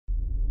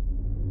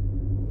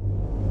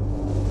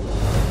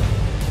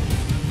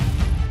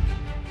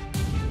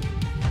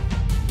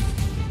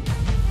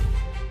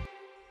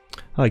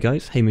Hi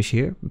guys, Hamish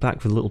here, back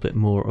with a little bit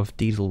more of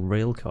Diesel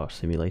Railcar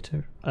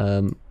Simulator.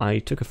 I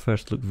took a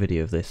first look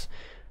video of this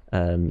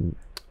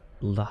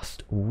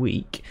last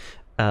week,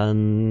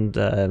 and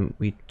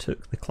we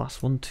took the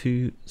class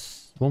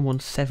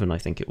 117, I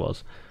think it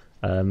was.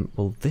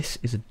 Well, this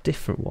is a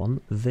different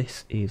one.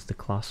 This is the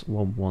class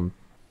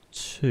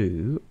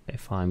 112,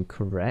 if I'm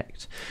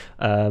correct.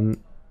 And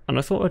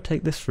I thought I'd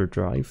take this for a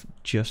drive,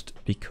 just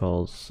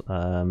because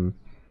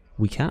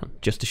we can,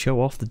 just to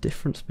show off the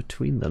difference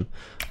between them.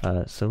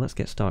 So let's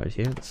get started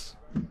here.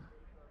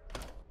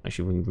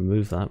 Actually, we can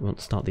remove that. We want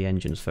to start the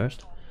engines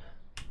first.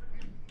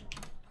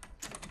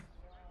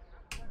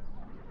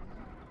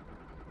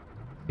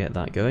 Get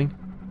that going.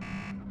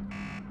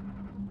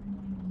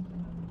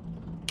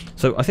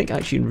 So I think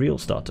actually in real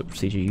startup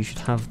procedure you should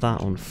have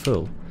that on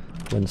full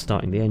when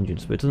starting the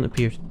engines, but it doesn't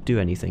appear to do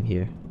anything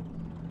here.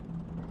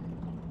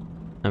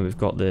 And we've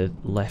got the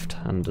left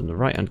hand and the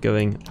right hand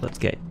going. Let's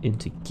get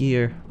into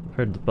gear.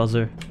 Heard the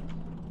buzzer.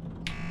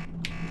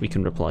 We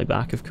can reply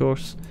back, of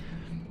course.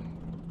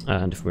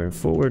 And if we're in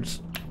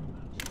forwards,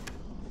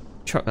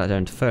 chuck that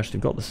down to first.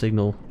 We've got the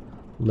signal.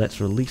 Let's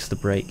release the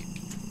brake,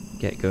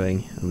 get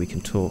going, and we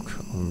can talk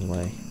on the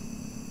way.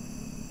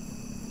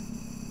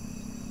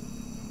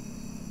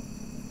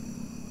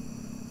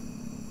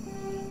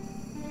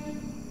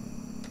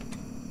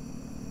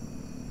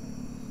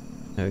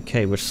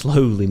 Okay, we're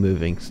slowly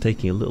moving. It's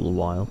taking a little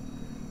while.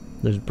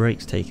 Those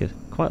brakes take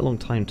quite a long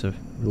time to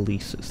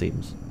release, it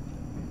seems.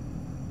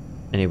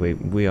 Anyway,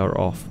 we are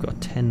off. We've got a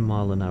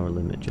 10-mile-an-hour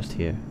limit just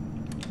here.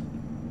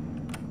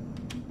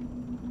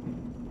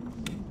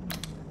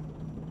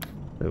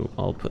 So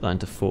I'll put that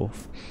into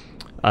fourth.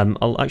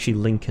 I'll actually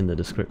link in the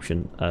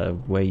description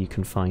where you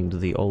can find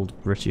the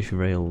old British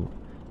Rail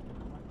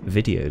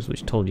videos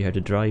which told you how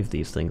to drive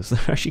these things. They're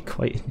actually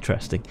quite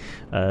interesting.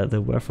 They're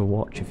worth a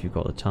watch if you've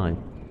got the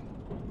time.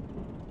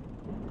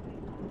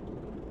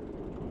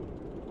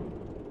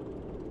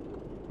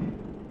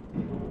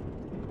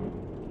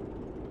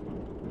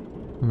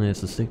 And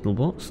there's the signal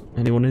box.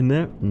 Anyone in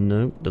there?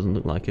 No, doesn't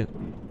look like it.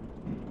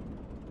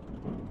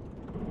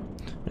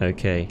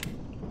 Okay.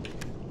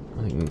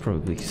 I think we can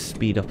probably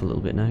speed up a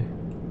little bit now.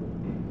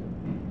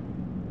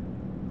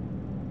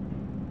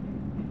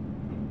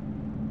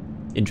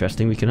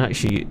 Interesting, we can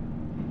actually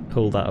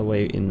pull that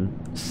away in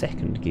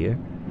second gear.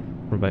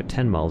 We're about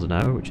 10 miles an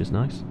hour, which is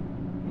nice.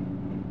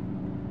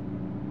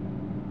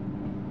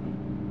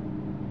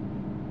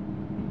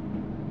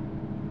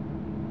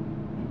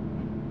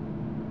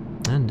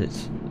 And it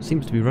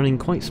seems to be running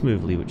quite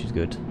smoothly, which is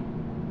good.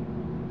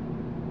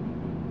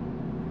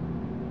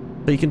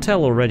 So you can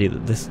tell already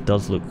that this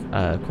does look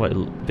quite a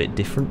bit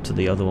different to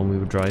the other one we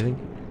were driving,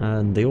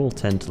 and they all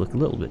tend to look a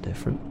little bit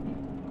different.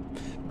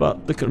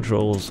 But the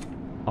controls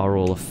are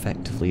all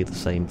effectively the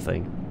same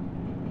thing.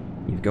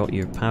 You've got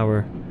your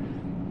power,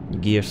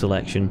 your gear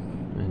selection,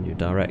 and your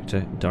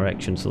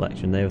direction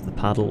selection there with the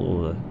paddle,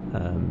 or the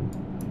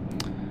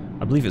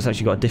I believe it's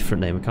actually got a different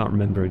name. I can't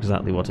remember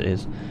exactly what it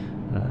is.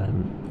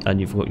 And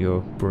you've got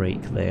your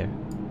brake there.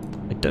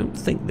 I don't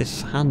think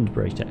this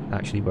handbrake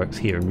actually works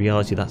here. In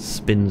reality, that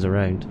spins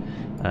around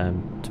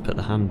to put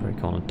the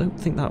handbrake on. I don't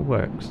think that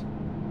works.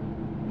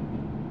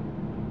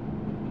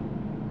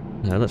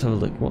 Now let's have a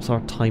look. What's our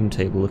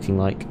timetable looking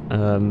like?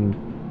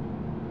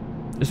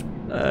 It's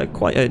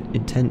quite an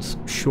intense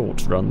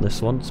short run,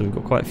 this one, so we've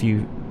got quite a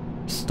few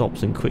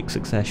stops in quick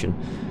succession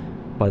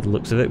by the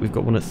looks of it. We've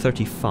got one at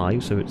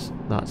 35, so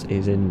that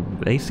is in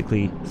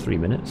basically 3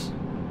 minutes.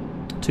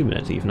 2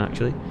 minutes even,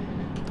 actually.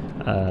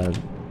 So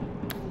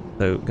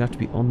we're going to have to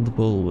be on the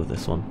ball with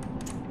this one.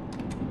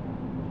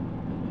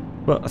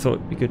 But I thought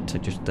it'd be good to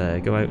just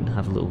go out and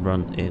have a little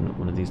run in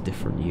one of these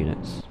different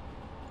units.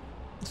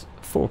 It's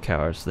 4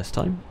 cars this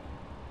time.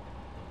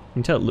 You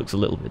can tell it looks a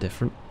little bit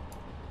different.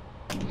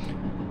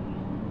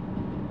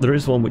 There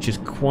is one which is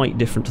quite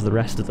different to the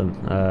rest of them.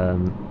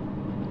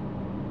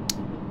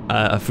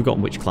 I've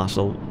forgotten which class.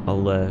 I'll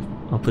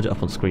put it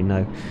up on screen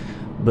now.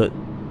 But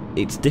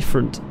it's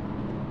different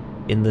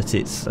in that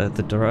it's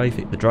the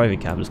driving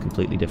cabin is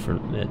completely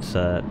different. It's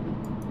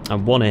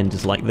and one end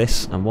is like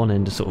this, and one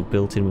end is sort of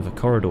built in with a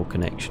corridor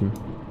connection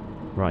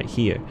right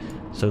here.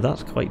 So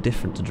that's quite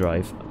different to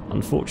drive.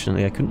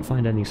 Unfortunately, I couldn't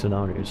find any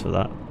scenarios for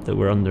that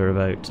were under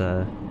about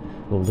an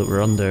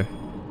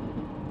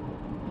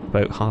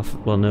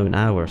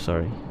hour,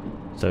 sorry.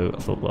 So I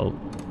thought, well,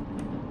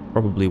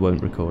 probably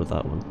won't record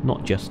that one.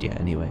 Not just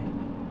yet, anyway.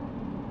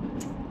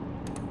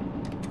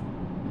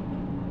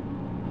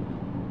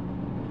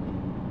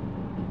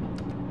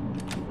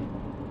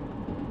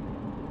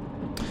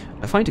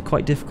 I find it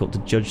quite difficult to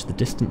judge the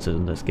distances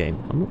in this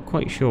game. I'm not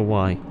quite sure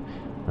why.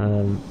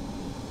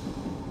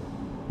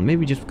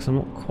 Maybe just because I'm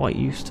not quite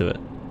used to it.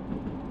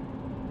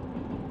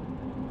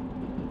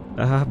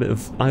 A habit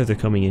of either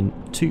coming in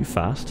too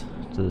fast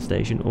to the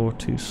station or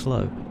too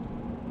slow.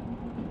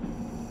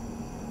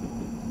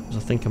 As I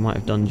think I might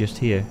have done just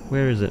here.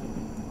 Where is it?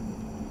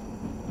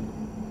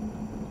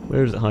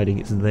 Where is it hiding?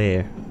 It's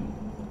there.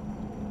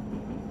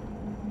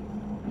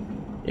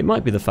 It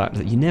might be the fact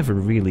that you never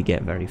really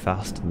get very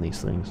fast in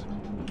these things.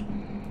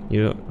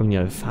 You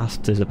know,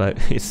 fast is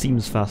about, it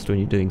seems faster when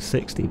you're doing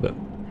 60, but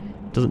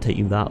it doesn't take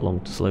you that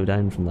long to slow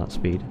down from that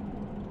speed.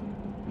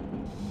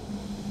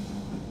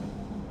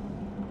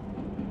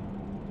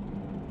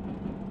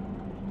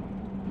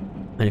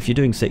 And if you're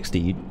doing 60,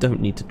 you don't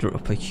need to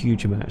drop a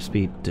huge amount of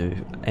speed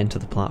to enter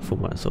the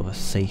platform at sort of a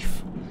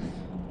safe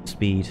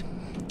speed.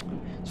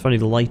 It's funny,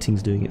 the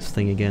lighting's doing its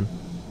thing again.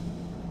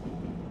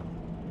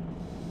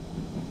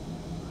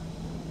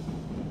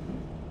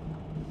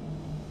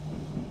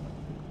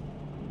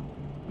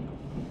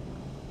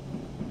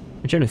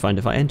 I generally find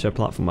if I enter a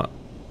platform at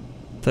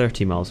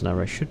 30 miles an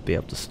hour, I should be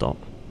able to stop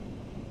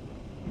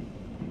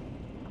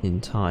in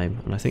time.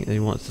 And I think they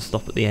want us to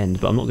stop at the end,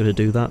 but I'm not going to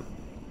do that.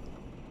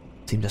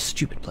 Seemed a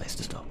stupid place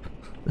to stop.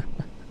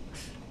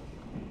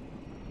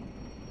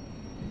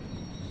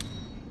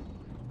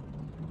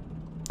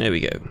 There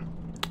we go.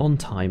 On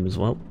time as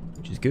well,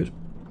 which is good.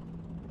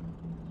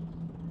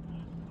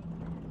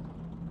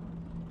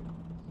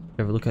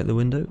 Have a look out the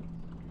window.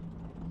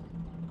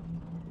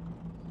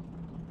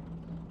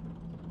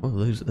 Oh,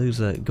 those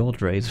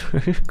god rays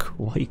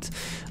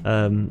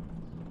are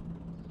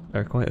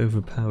quite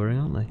overpowering,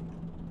 aren't they?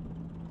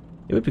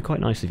 It would be quite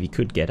nice if you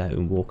could get out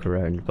and walk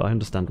around, but I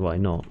understand why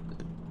not.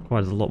 It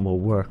requires a lot more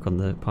work on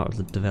the part of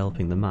the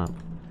developing the map.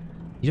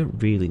 You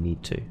don't really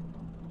need to.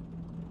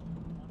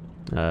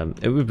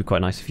 It would be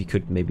quite nice if you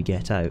could maybe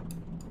get out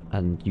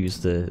and use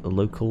the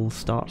local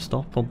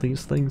start-stop on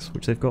these things,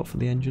 which they've got for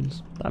the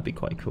engines. That'd be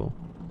quite cool.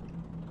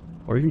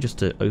 Or even just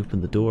to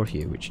open the door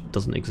here, which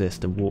doesn't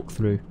exist, and walk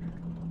through.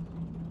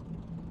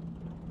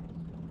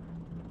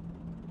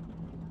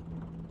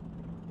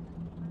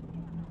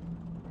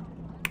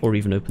 Or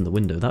even open the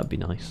window, that'd be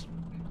nice.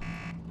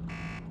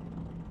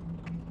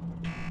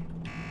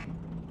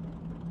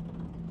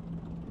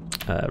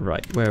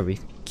 Right, where are we?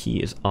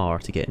 Key is R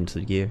to get into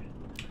the gear.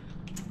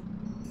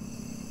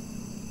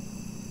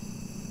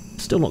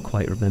 Still not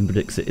quite remembered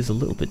it because it is a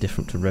little bit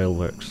different to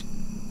Railworks.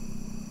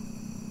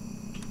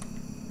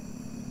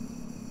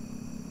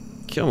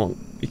 Come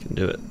on, we can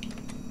do it.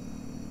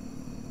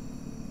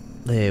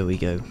 There we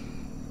go.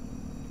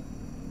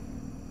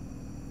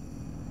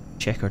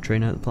 Check our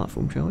train out the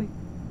platform, shall we?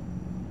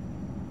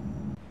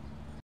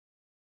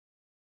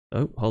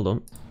 Oh, hold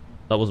on.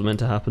 That wasn't meant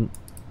to happen.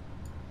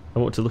 I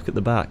want to look at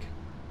the back.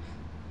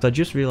 So I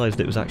just realised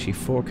it was actually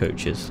 4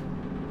 coaches.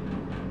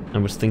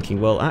 And was thinking,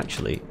 well,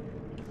 actually,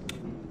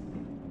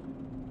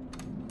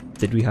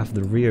 did we have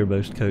the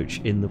rearmost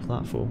coach in the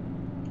platform?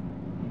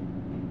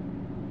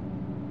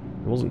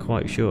 I wasn't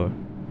quite sure.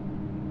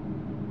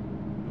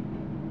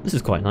 This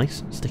is quite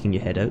nice, sticking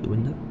your head out the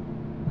window.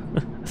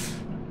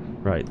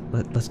 Right,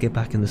 let's get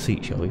back in the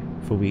seat, shall we?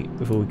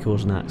 Before we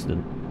cause an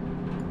accident.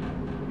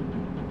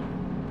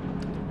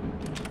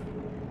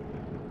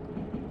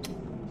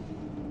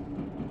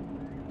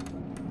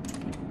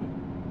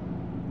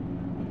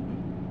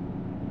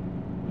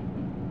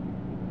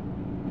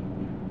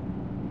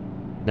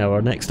 Now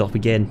our next stop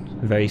again,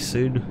 very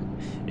soon.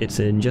 It's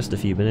in just a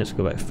few minutes, we've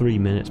got about 3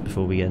 minutes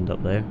before we end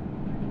up there.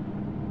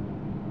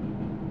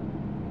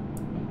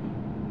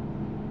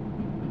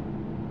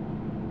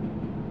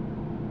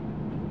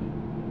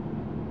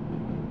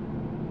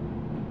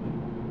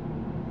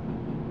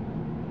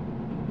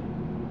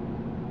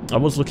 I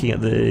was looking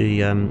at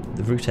the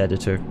route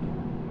editor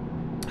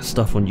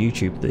stuff on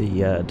YouTube.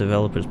 The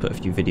developers put a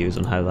few videos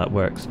on how that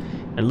works,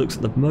 and it looks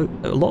like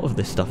a lot of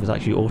this stuff is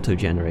actually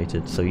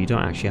auto-generated, so you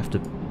don't actually have to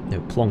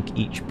plonk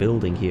each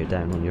building here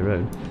down on your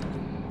own.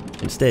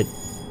 Instead,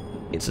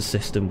 it's a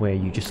system where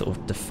you just sort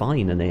of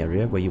define an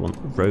area where you want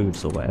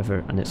roads or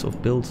whatever, and it sort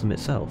of builds them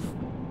itself,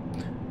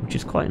 which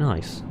is quite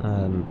nice.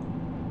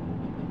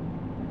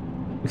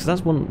 Because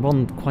that's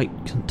one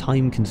quite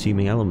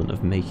time-consuming element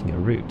of making a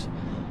route,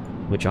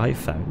 which I've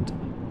found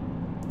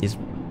is,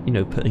 you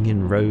know, putting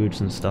in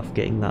roads and stuff,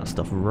 getting that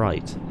stuff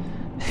right,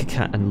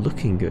 and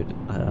looking good,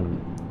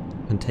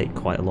 can take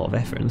quite a lot of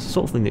effort, and it's the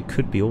sort of thing that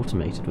could be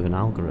automated with an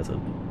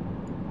algorithm.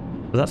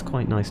 But that's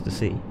quite nice to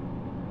see.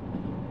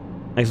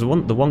 Because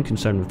the one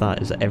concern with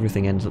that is that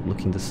everything ends up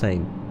looking the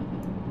same.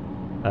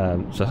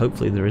 So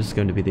hopefully there is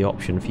going to be the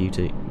option for you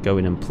to go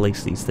in and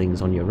place these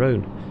things on your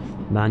own,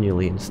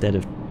 manually, instead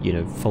of, you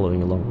know,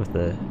 following along with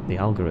the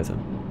algorithm.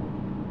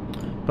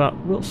 But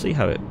we'll see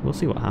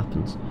what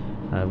happens.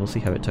 We'll see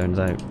how it turns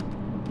out.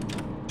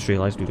 Just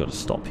realised we've got to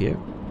stop here.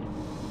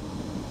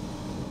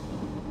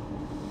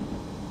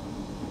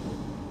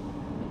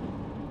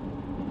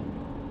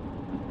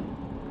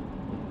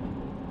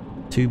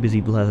 Too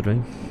busy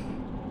blathering.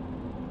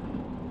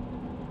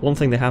 One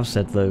thing they have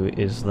said though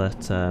is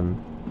that,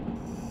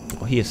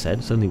 well, he has said,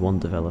 it's only one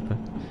developer,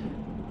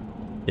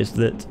 is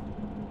that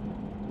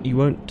you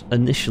won't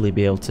initially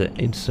be able to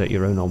insert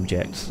your own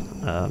objects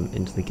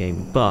into the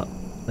game, but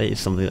it is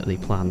something that they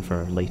plan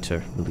for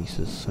later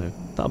releases, so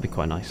that'll be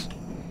quite nice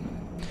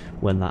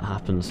when that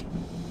happens.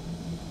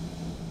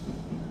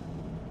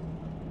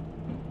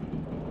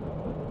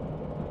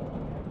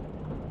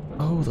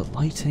 Oh, the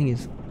lighting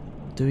is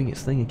doing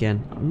its thing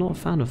again. I'm not a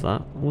fan of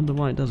that. I wonder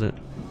why it does it.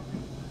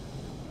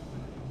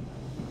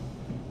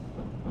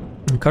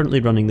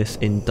 currently running this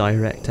in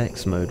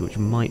DirectX mode, which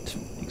might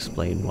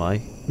explain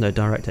why. No,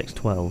 DirectX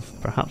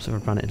 12. Perhaps if I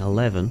ran it in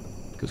 11,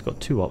 because it's got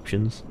two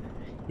options,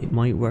 it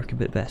might work a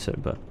bit better,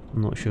 but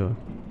I'm not sure.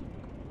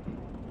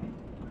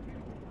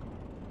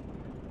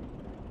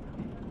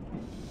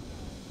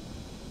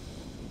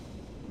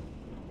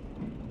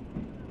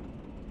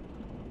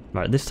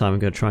 Right, this time I'm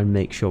going to try and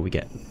make sure we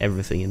get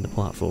everything in the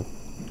platform.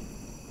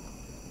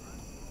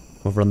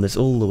 I'll run this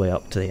all the way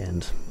up to the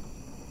end.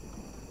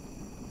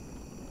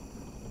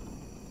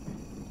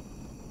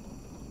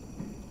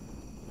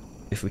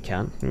 If we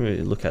can.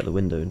 We'll look out the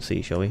window and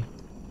see, shall we?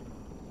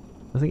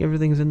 I think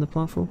everything's in the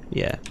platform?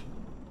 Yeah.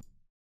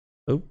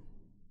 Oh.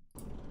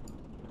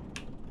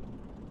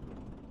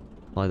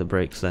 Apply the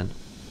brakes then.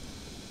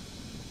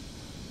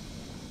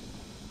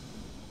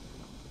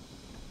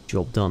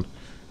 Job done.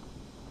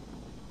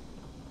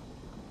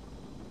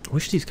 I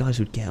wish these guys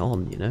would get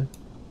on, you know?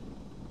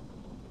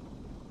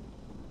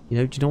 You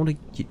know, do you not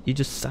want to... You're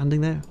just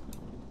standing there?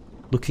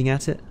 Looking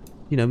at it?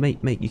 You know, mate,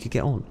 you could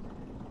get on.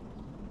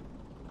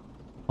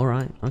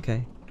 Alright,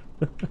 okay.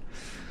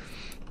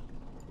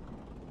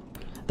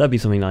 That'd be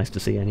something nice to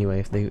see anyway,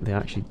 if they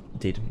actually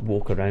did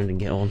walk around and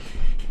get on.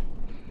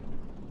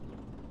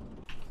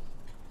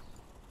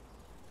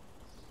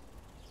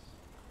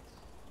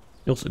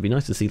 Also, it'd be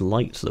nice to see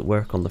lights that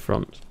work on the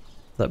front.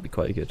 That'd be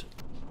quite good.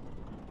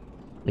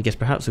 I guess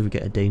perhaps if we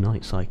get a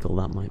day-night cycle,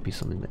 that might be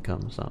something that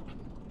comes up.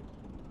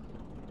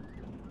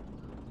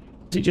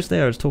 See, just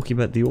there I was talking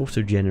about the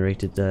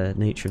auto-generated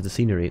nature of the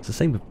scenery. It's the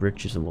same with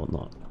bridges and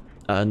whatnot.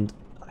 And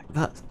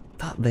that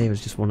there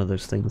is just one of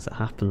those things that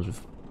happens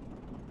with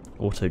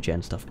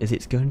auto-gen stuff, is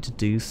it's going to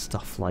do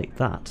stuff like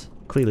that.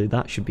 Clearly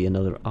that should be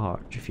another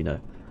arch, if you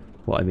know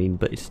what I mean,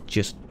 but it's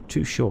just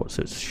too short,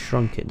 so it's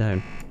shrunk it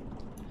down.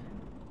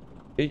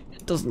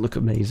 It doesn't look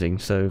amazing,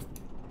 so...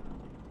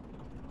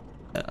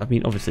 I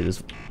mean, obviously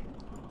there's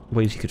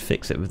ways you could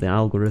fix it with the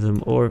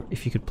algorithm, or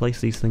if you could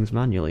place these things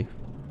manually.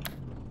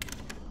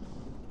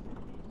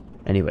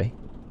 Anyway.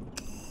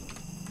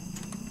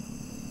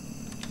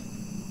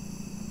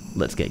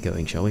 Let's get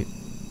going, shall we?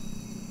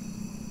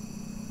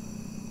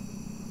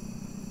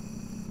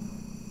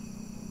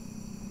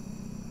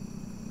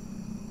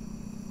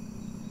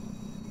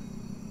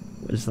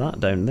 What is that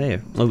down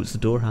there? Oh, it's the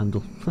door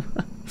handle.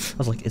 I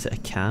was like, is it a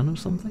can or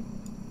something?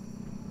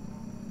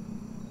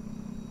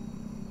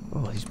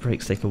 Oh, these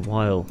brakes take a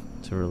while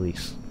to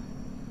release.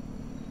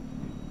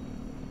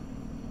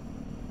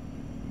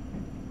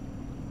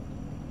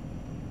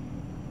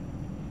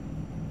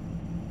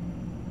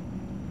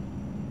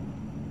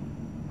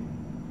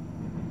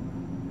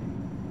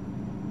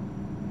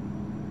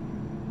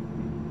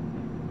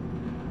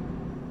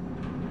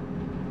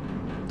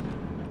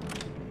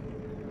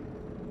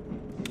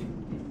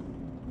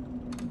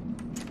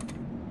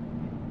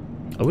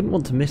 I wouldn't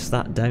want to miss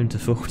that down to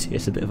 40,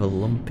 it's a bit of a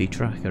lumpy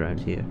track around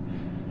here.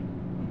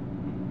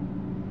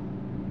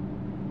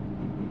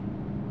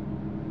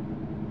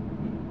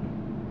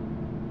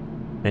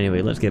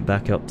 Anyway, let's get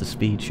back up to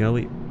speed, shall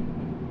we?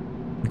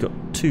 We've got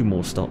 2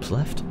 more stops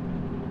left.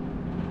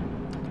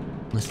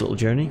 Nice little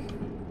journey.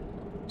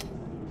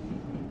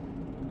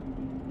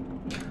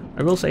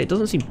 I will say, it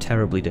doesn't seem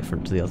terribly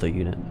different to the other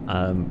unit.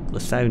 The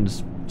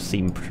sounds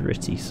seem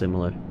pretty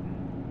similar.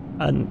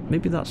 And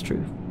maybe that's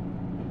true.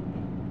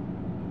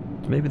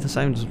 Maybe the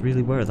sounds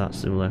really were that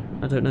similar.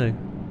 I don't know.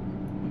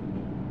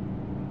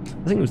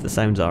 The thing with the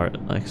sounds are,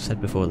 like I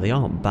said before, they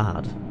aren't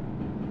bad.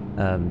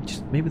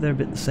 Just maybe they're a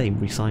bit the same,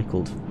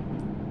 recycled.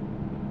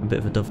 A bit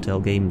of a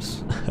Dovetail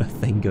Games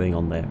thing going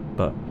on there,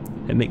 but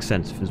it makes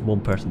sense. If there's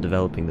one person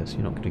developing this,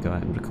 you're not going to go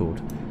out and record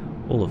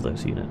all of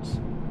those units.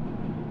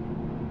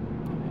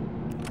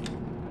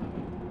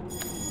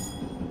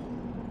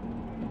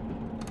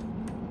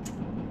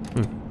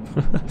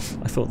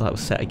 I thought that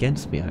was set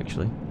against me,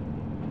 actually.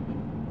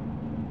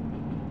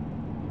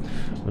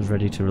 I was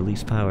ready to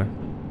release power.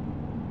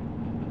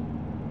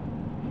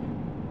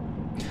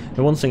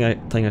 The one thing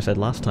I said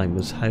last time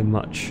was how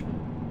much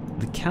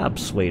the cab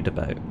swayed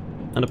about,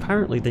 and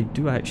apparently they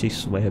do actually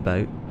sway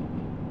about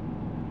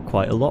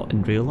quite a lot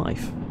in real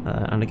life,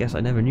 and I guess I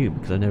never knew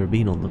because I've never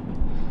been on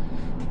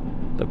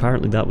them. But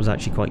apparently that was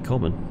actually quite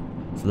common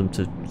for them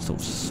to sort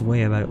of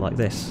sway about like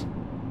this,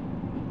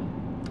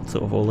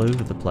 sort of all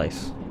over the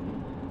place.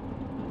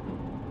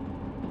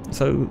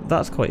 So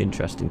that's quite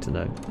interesting to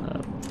know.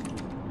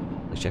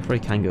 Actually, I probably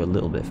can go a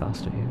little bit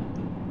faster here.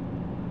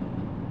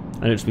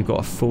 I notice we've got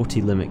a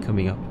 40 limit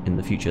coming up in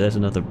the future. There's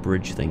another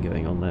bridge thing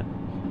going on there.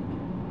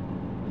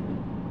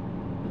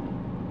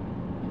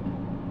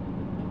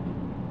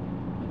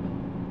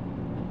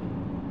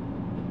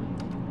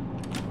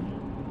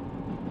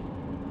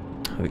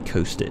 I would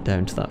coast it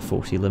down to that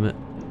 40 limit.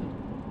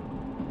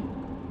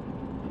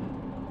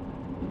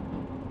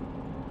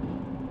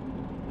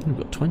 We've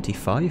got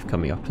 25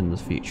 coming up in the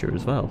future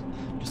as well.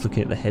 Just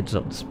looking at the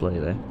heads-up display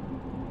there.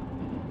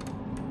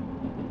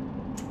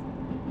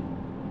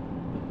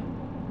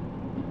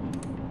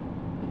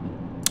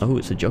 Oh,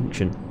 it's a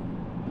junction.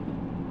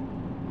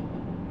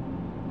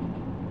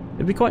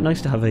 It'd be quite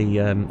nice to have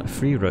a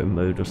free roam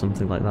mode or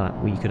something like that,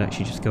 where you could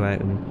actually just go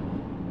out and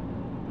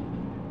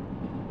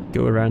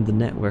go around the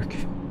network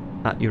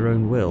at your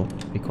own will.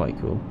 It'd be quite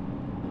cool.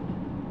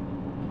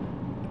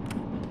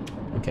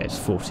 Okay, it's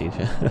 40.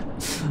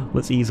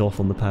 Let's ease off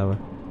on the power.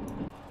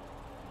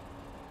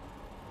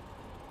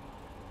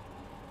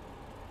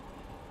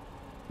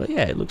 But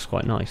yeah, it looks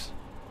quite nice.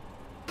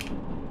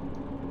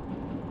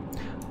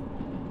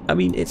 I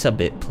mean, it's a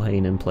bit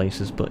plain in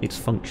places, but it's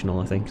functional,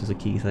 I think, is a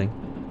key thing.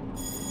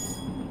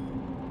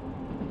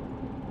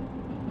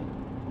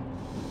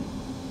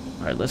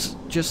 Alright, let's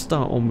just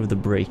start on with the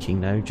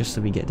braking now, just so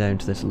we get down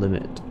to this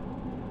limit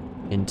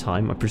in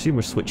time. I presume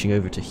we're switching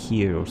over to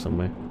here or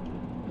somewhere.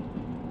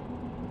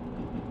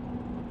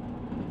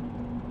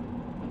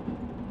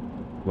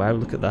 Wow,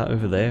 look at that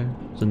over there.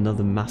 There's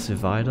another massive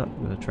viaduct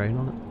with a train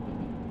on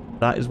it.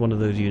 That is one of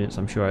those units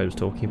I'm sure I was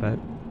talking about.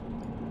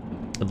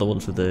 The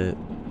ones with the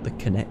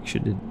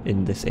connection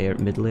in this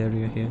middle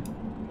area here.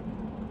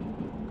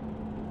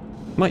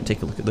 Might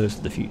take a look at those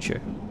in the future.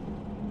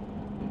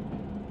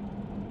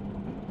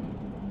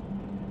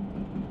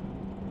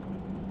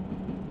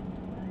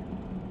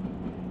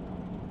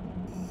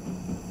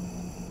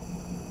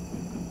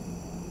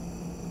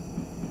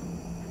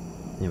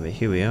 Anyway,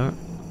 here we are.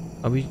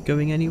 Are we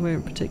going anywhere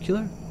in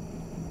particular?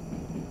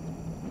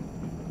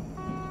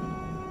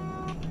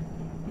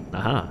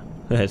 Aha!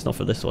 It's not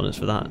for this one, it's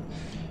for that.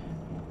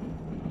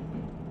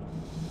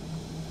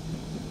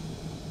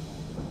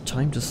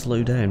 Time to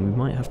slow down. We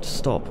might have to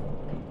stop.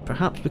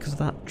 Perhaps because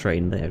that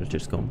train there has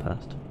just gone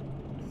past.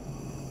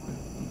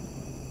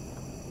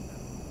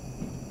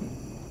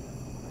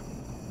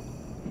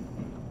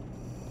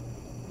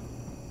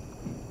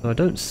 So I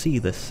don't see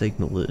this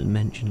signal that it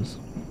mentions.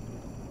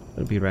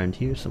 It'll be around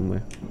here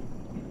somewhere.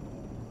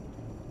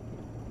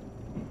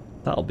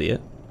 That'll be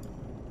it.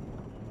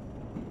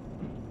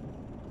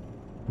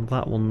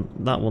 That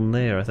one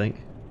there, I think.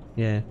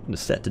 Yeah,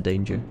 it's set to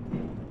danger.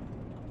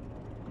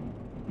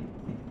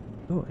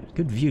 Oh,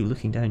 good view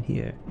looking down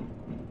here.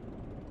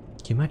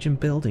 Can you imagine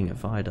building a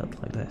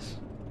viaduct like this?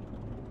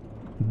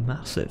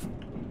 Massive.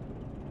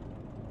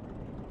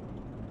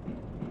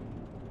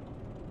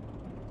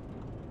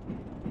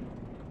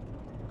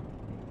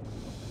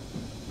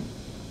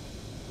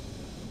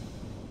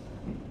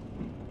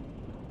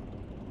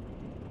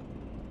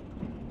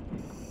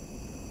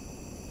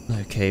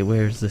 Okay,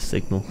 where's the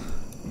signal?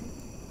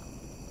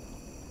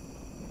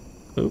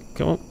 Oh,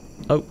 come on.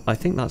 Oh, I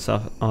think that's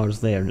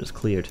ours there and it's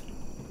cleared.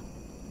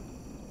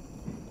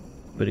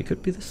 But it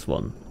could be this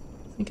one.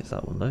 I think it's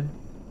that one though.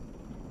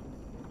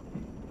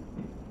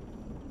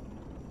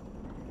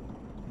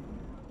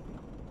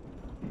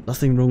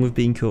 Nothing wrong with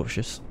being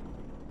cautious.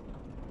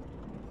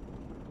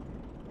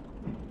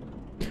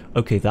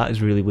 Okay, that is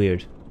really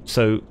weird.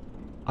 So,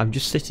 I'm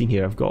just sitting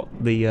here, I've got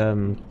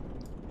the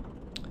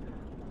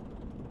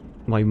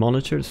my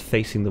monitor is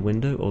facing the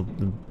window, or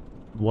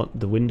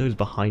the window's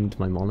behind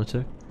my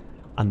monitor,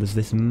 and there's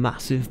this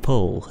massive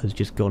pole has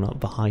just gone up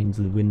behind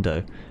the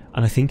window,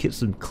 and I think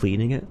it's them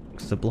cleaning it,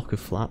 because it's a block of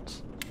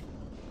flats.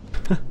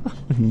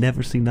 I've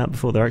never seen that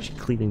before. They're actually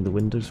cleaning the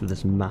windows with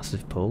this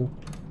massive pole.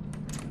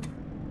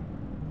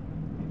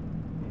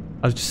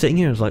 I was just sitting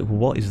here and I was like,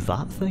 what is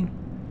that thing?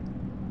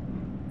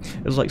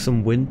 It was like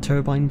some wind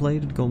turbine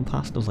blade had gone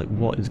past and I was like,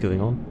 what is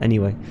going on?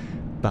 Anyway,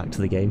 back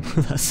to the game.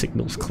 That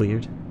signal's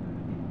cleared.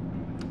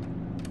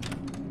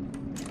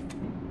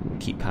 We'll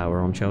keep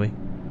power on, shall we?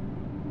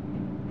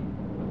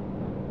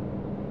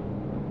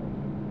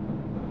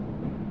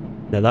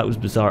 Now that was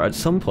bizarre. At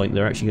some point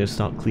they're actually going to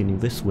start cleaning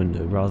this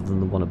window rather than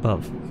the one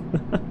above.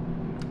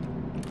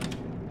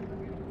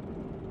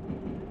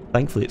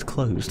 Thankfully it's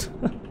closed.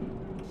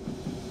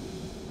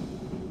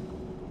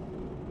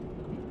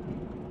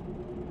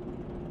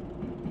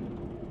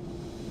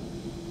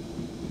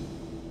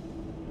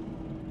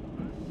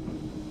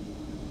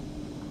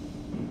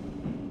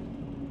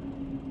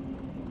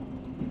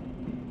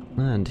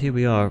 And here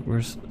we are,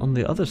 we're on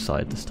the other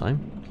side this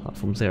time.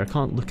 Platform's there. I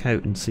can't look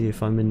out and see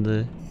if I'm in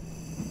the...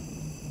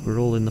 We're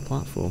all in the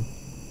platform.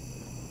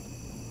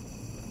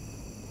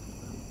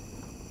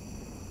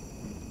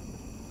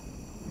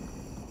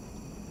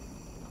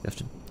 You have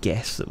to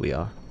guess that we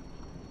are.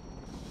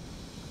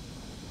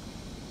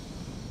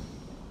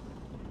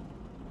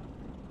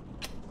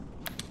 Do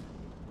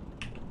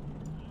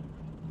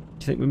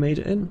you think we made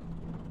it in?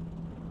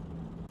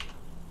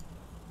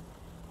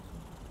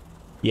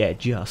 Yeah,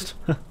 just.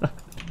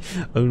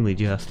 Only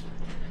just.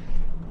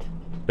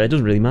 But it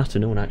doesn't really matter,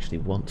 no one actually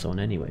wants on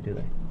anyway, do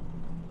they?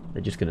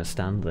 They're just going to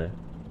stand there.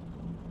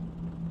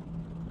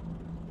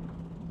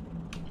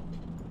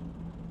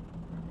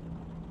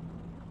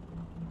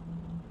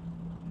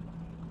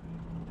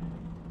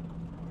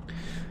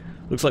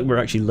 Looks like we're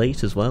actually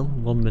late as well,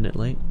 1 minute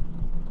late.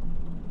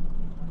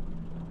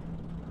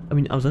 I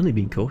mean, I was only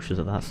being cautious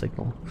at that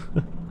signal.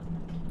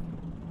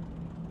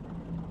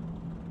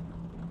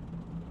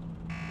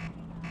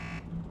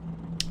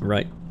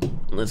 Right,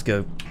 let's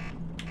go.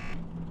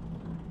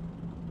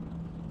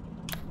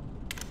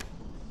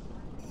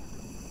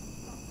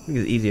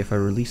 think it's easier if I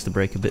release the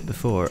brake a bit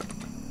before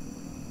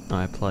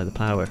I apply the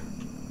power.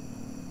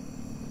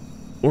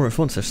 Or if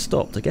once they're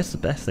stopped, I guess the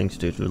best thing to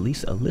do is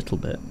release it a little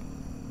bit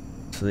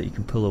so that you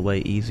can pull away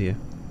easier.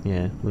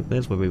 Yeah, look,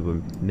 there's where we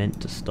were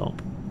meant to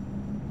stop.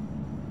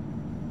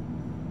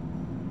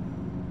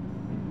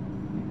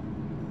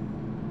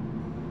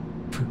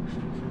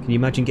 Can you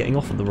imagine getting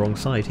off on the wrong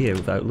side here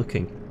without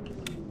looking?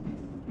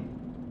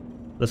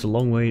 There's a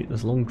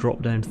long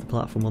drop down to the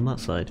platform on that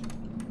side.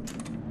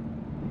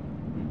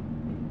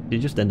 You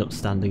just end up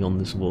standing on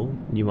this wall,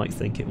 and you might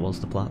think it was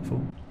the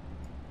platform.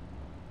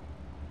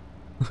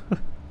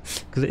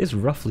 Because it is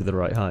roughly the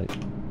right height.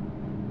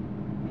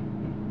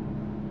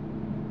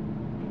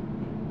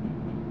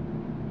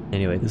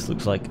 Anyway, this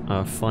looks like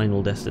our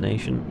final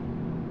destination.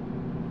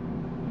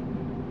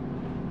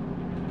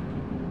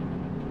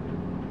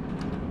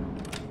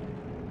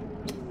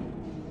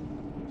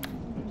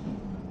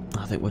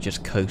 I think we're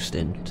just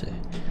coasting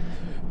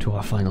to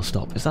our final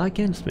stop. Is that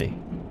against me?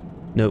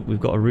 Nope, we've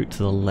got a route to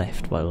the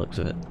left by the looks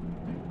of it.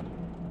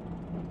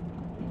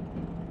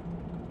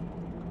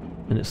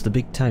 And it's the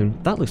big town.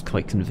 That looks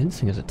quite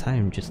convincing as a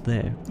town just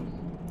there.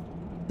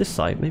 This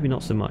side, maybe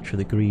not so much for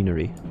the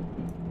greenery.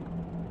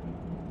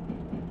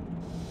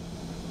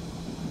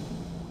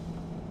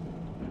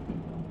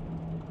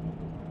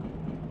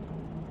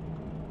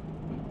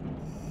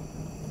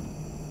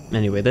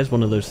 Anyway, there's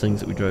one of those things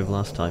that we drove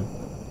last time.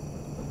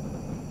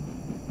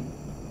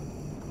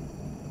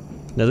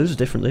 Now those are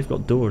different, they've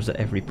got doors at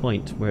every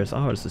point, whereas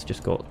ours has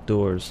just got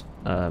doors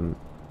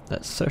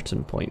at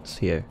certain points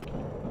here.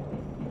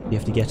 You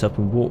have to get up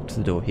and walk to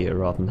the door here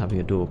rather than having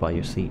a door by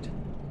your seat.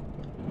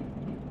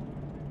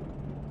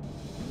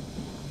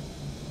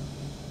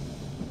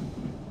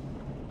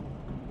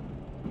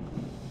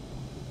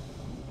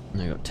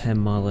 Now you've got 10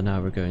 mile an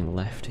hour going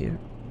left here.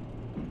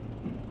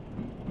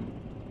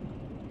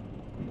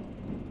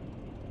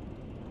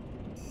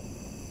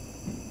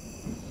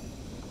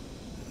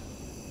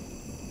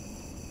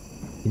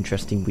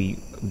 Interesting wee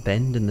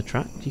bend in the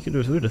track. You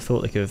would have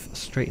thought they could have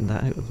straightened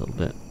that out a little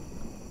bit.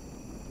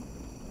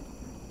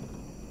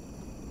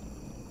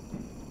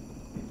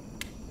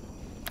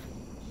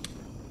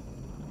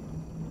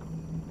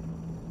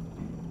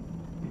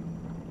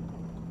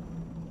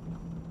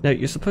 Now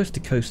you're supposed to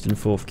coast in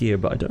 4th gear,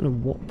 but I don't know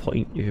what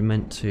point you're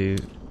meant to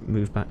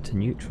move back to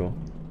neutral.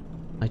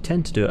 I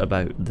tend to do it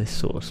about this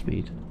sort of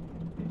speed.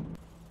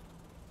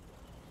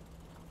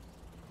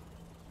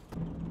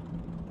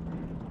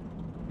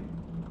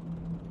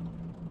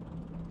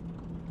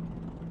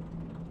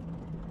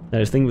 Now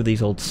the thing with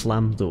these old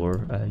slam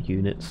door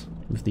units,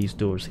 with these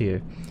doors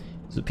here,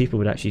 is that people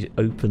would actually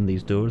open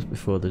these doors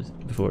before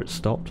it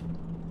stopped.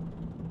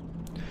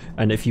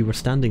 And if you were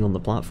standing on the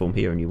platform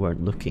here and you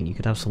weren't looking, you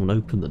could have someone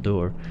open the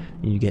door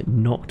and you get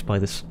knocked by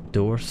this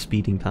door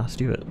speeding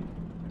past you at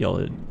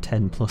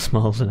 10 plus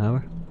miles an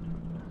hour.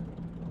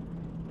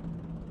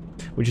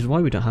 Which is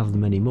why we don't have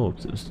them anymore,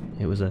 because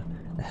it was a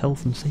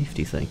health and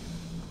safety thing.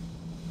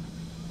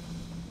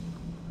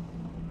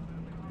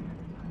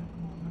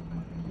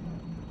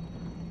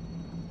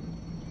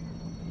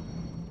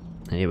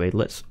 Anyway,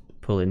 let's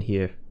pull in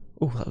here.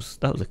 Oh, that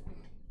was a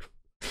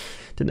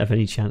didn't have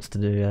any chance to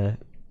do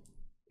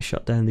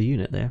shut down the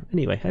unit there.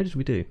 Anyway, how did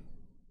we do?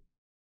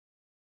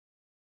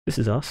 This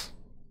is us.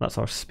 That's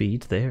our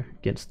speed there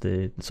against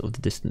the sort of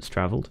the distance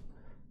travelled,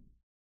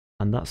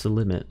 and that's the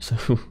limit.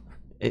 So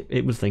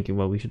it was thinking,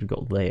 well, we should have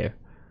got there.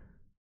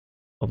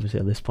 Obviously,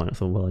 at this point, I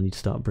thought, well, I need to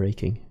start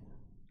braking.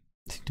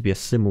 It seemed to be a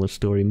similar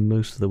story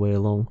most of the way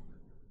along.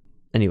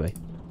 Anyway.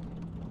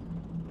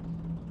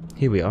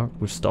 Here we are,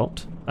 we've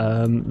stopped.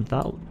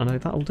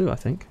 That'll do, I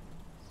think.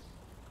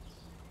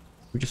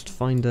 We just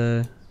find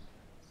a...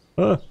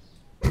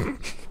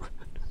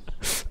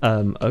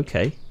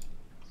 okay.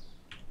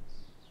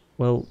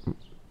 Well,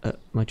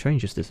 my train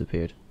just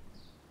disappeared.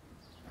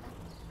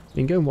 We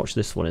can go and watch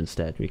this one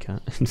instead, we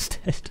can't.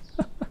 Instead.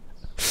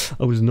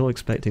 I was not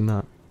expecting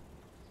that.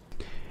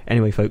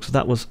 Anyway, folks,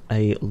 that was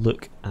a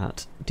look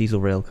at Diesel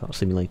Railcar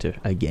Simulator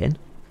again.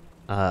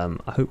 I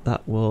hope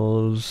that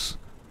was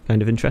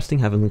kind of interesting,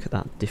 having a look at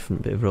that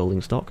different bit of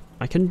rolling stock.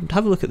 I can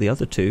have a look at the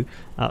other two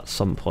at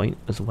some point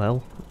as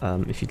well,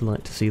 if you'd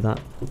like to see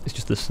that. It's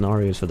just the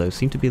scenarios for those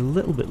seem to be a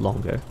little bit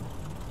longer,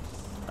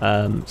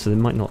 so they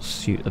might not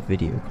suit a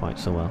video quite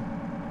so well.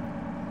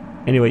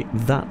 Anyway,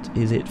 that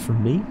is it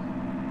from me.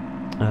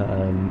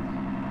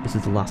 This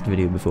is the last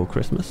video before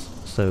Christmas,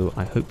 so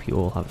I hope you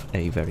all have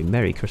a very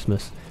Merry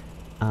Christmas,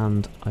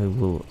 and I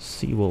will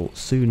see you all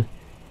soon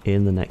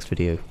in the next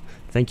video.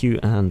 Thank you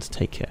and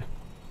take care.